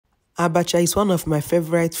Abacha is one of my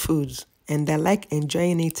favorite foods and I like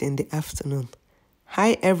enjoying it in the afternoon.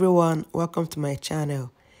 Hi everyone, welcome to my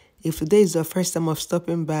channel. If today is your first time of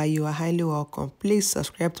stopping by, you are highly welcome. Please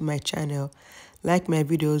subscribe to my channel, like my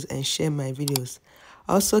videos and share my videos.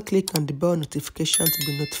 Also click on the bell notification to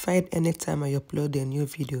be notified anytime I upload a new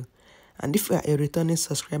video. And if you are a returning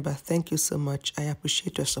subscriber, thank you so much. I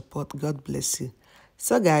appreciate your support. God bless you.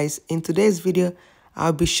 So guys, in today's video,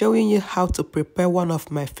 I'll be showing you how to prepare one of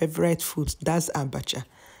my favorite foods, that's Abacha.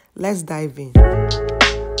 Let's dive in.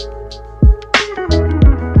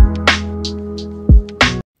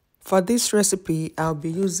 For this recipe, I'll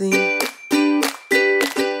be using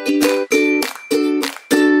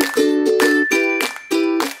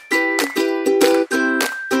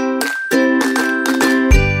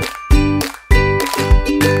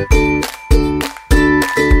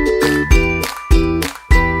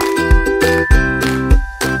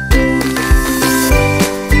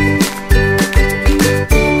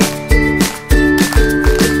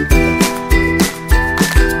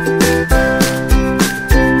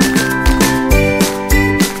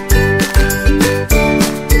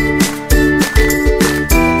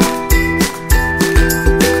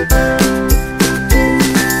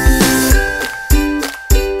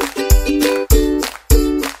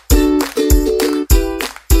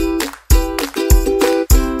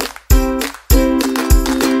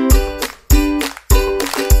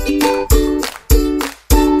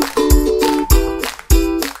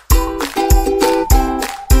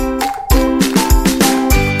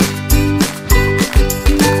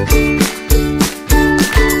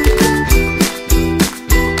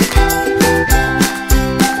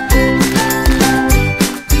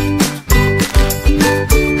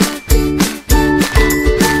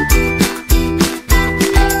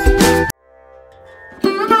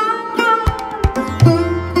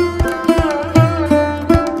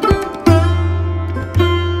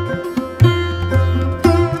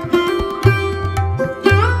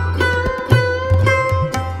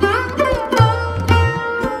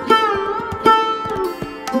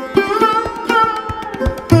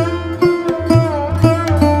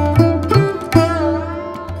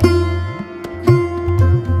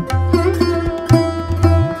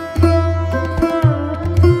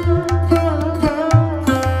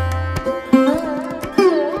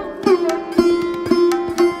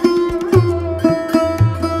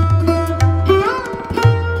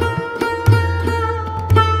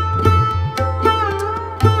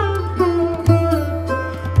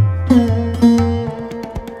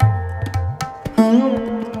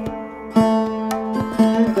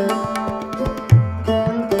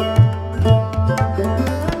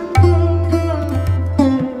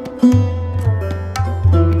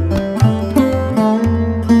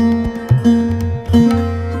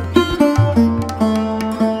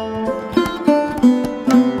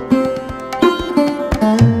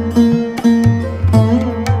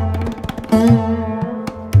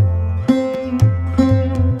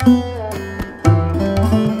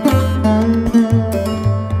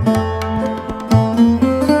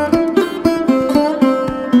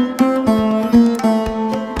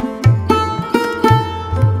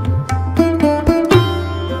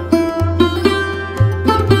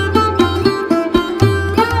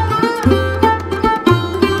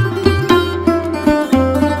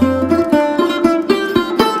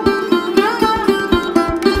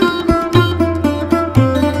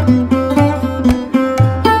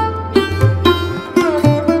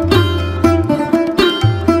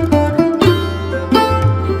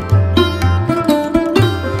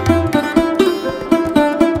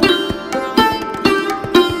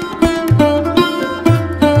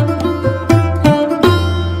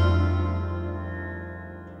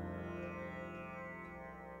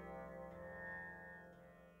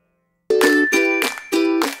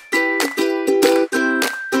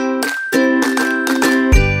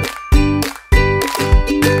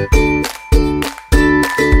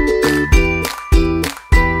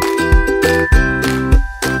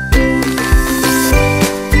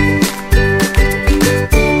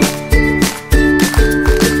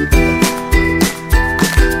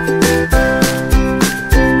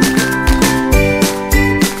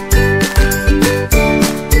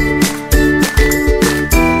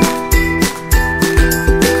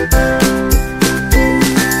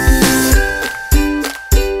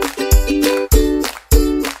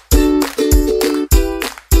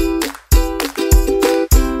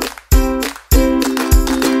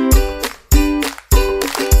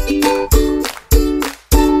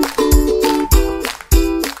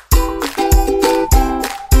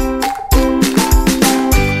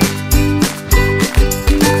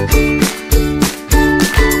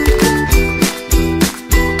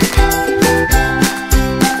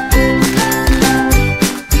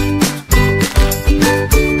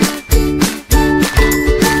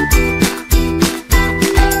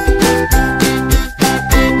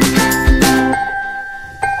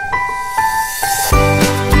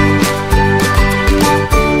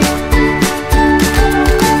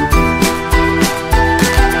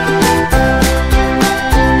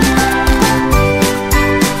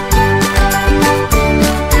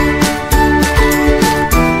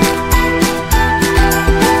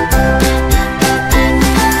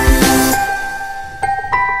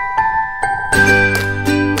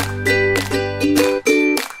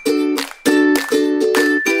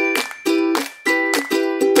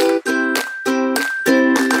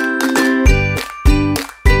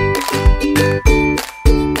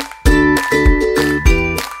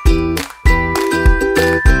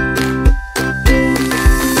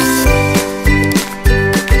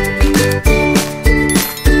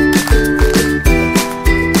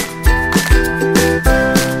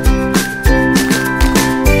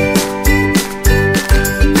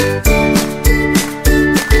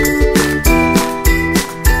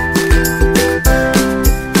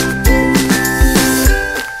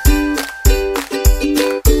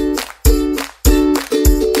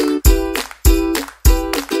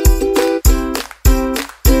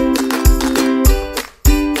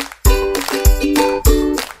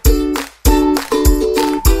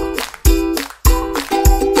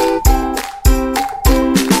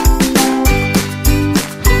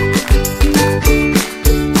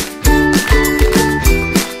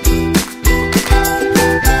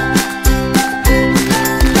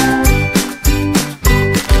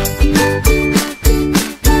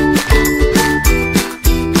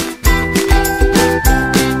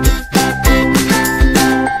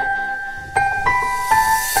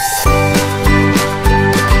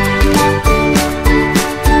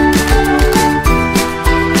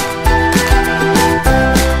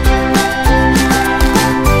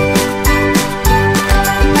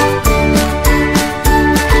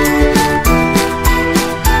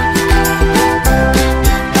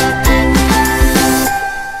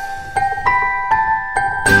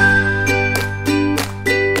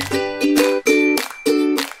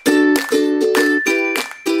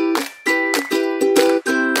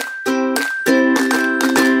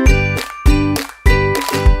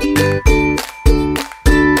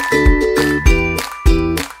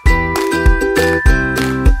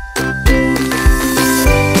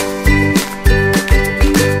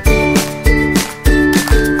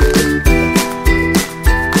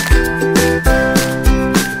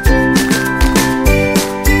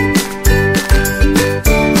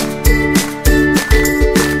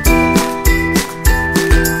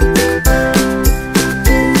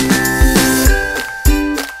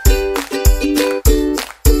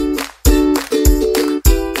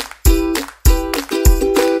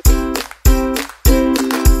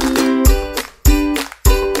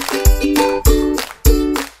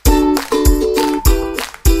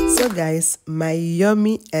So guys, my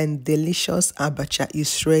yummy and delicious abacha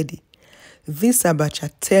is ready. This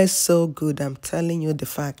abacha tastes so good, I'm telling you the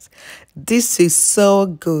fact. This is so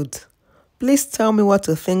good. Please tell me what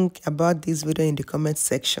to think about this video in the comment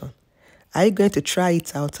section. Are you going to try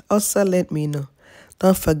it out? Also let me know.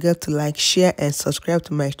 Don't forget to like, share and subscribe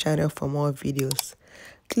to my channel for more videos.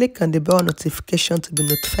 Click on the bell notification to be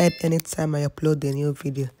notified anytime I upload a new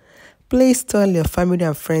video. Please tell your family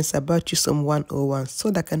and friends about Chisom 101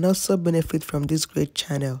 so they can also benefit from this great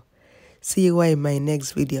channel. See you in my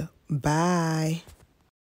next video. Bye.